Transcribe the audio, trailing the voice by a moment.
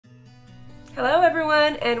Hello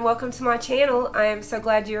everyone and welcome to my channel. I am so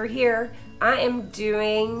glad you're here. I am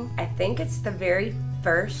doing, I think it's the very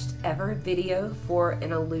first ever video for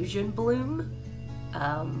an illusion bloom.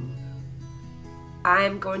 I'm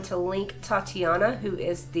going to link Tatiana, who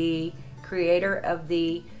is the creator of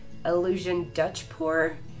the illusion Dutch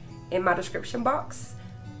pour, in my description box,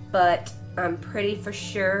 but I'm pretty for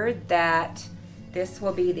sure that this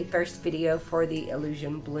will be the first video for the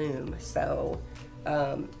illusion bloom. So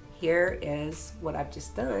here is what I've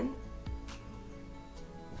just done.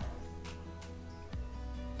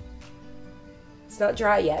 It's not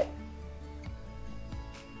dry yet,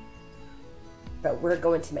 but we're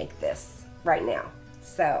going to make this right now.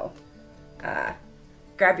 So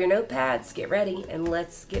grab your notepads, get ready, and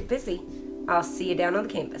let's get busy. I'll see you down on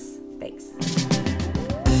the canvas. Thanks.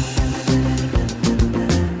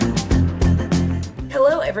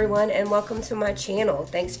 Hello everyone and welcome to my channel.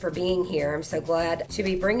 Thanks for being here. I'm so glad to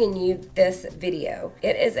be bringing you this video.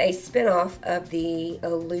 It is a spin-off of the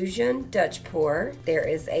illusion Dutch pour. There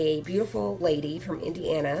is a beautiful lady from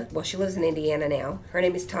Indiana. Well, she lives in Indiana now. Her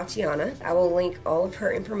name is Tatiana. I will link all of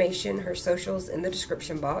her information, her socials, in the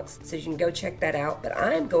description box so you can go check that out. But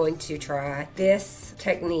I'm going to try this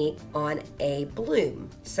technique on a bloom.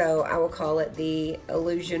 So I will call it the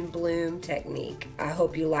illusion bloom technique. I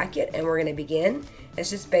hope you like it, and we're going to begin. It's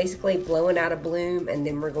just basically blowing out a bloom, and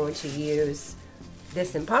then we're going to use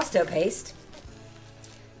this impasto paste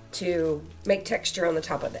to make texture on the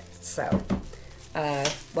top of it. So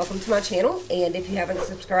welcome to my channel, and if you haven't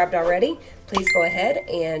subscribed already, please go ahead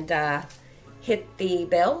and hit the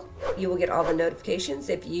bell. You will get all the notifications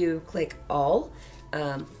if you click all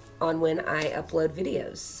on when I upload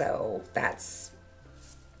videos. So that's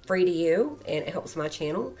free to you, and it helps my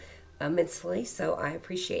channel immensely, so I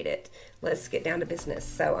appreciate it. Let's get down to business.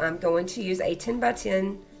 So I'm going to use a 10 by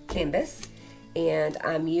 10 canvas, and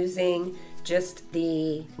I'm using just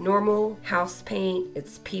the normal house paint.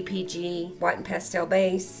 It's PPG white and pastel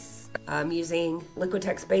base. I'm using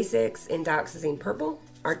Liquitex Basics in Dioxazine Purple,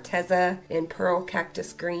 Arteza in Pearl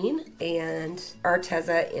Cactus Green, and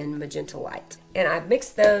Arteza in Magenta Light. And I've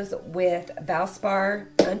mixed those with Valspar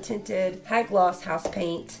untinted high gloss house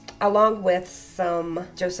paint along with some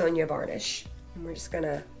JoSonja Varnish. And we're just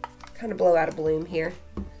gonna kind of blow out a bloom here.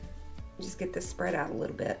 Just get this spread out a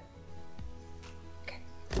little bit. Okay.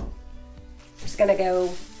 Just gonna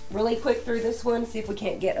go really quick through this one, see if we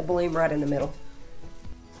can't get a bloom right in the middle.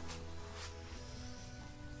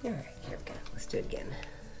 All right, here we go. Let's do it again.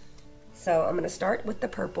 So I'm gonna start with the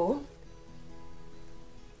purple.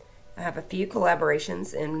 I have a few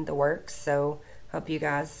collaborations in the works, so hope you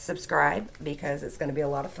guys subscribe because it's going to be a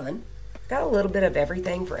lot of fun. Got a little bit of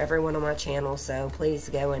everything for everyone on my channel, so please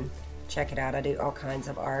go and check it out. I do all kinds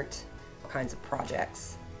of art, all kinds of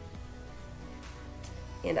projects.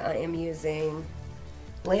 And I am using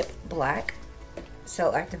Lamp Black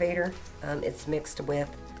Cell Activator. It's mixed with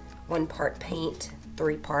 1 part paint,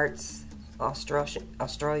 3 parts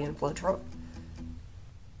Australian Floetrol.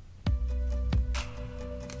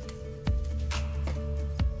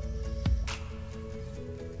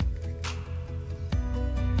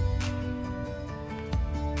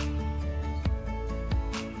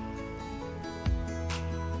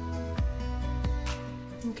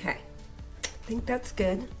 Okay, I think that's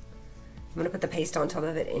good. I'm going to put the paste on top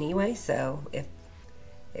of it anyway, so if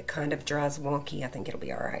it kind of dries wonky, I think it'll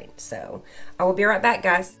be alright. So I will be right back,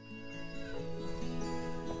 guys.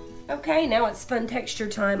 Okay, now it's fun texture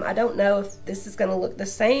time. I don't know if this is going to look the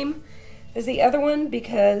same as the other one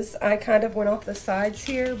because I kind of went off the sides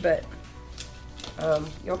here, but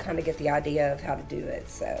you'll kind of get the idea of how to do it.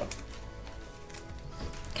 So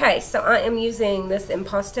okay, so I am using this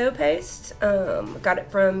impasto paste. Got it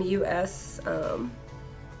from US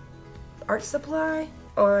Art Supply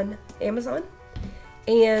on Amazon.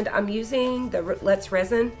 And I'm using the Let's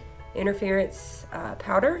Resin Interference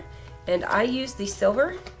powder. And I used the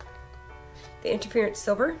silver, the interference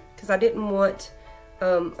silver, because I didn't want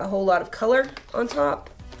a whole lot of color on top.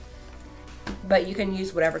 But you can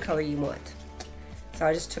use whatever color you want. So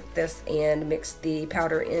I just took this and mixed the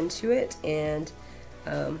powder into it, and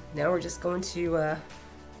now we're just going to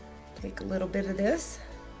take a little bit of this,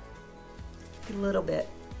 a little bit,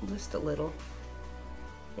 just a little,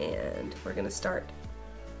 and we're going to start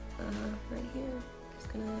right here.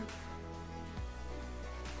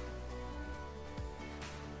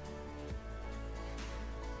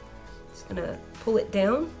 Just gonna pull it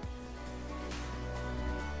down.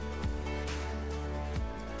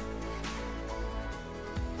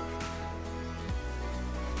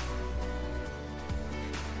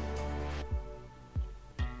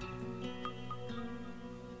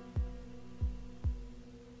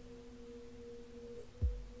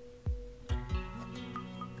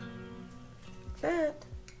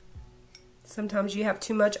 Sometimes you have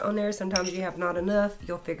too much on there, sometimes you have not enough.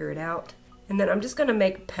 You'll figure it out. And then I'm just gonna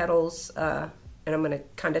make petals, and I'm gonna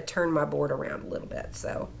kind of turn my board around a little bit.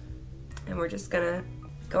 So, and we're just gonna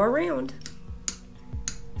go around.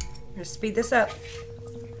 I'm gonna speed this up.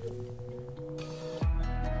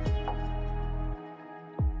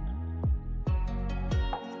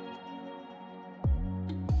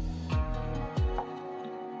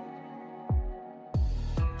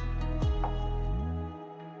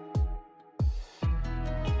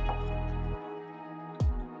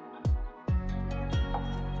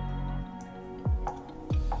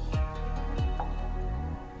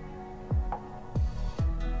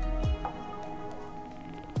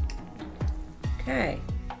 Okay,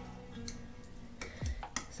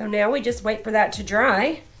 so now we just wait for that to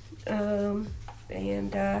dry, and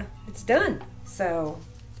it's done. So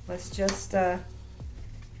let's just,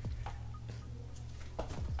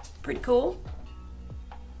 pretty cool.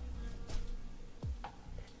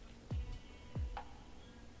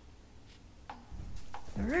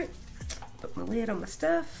 All right, put my lid on my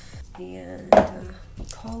stuff and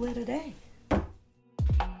call it a day.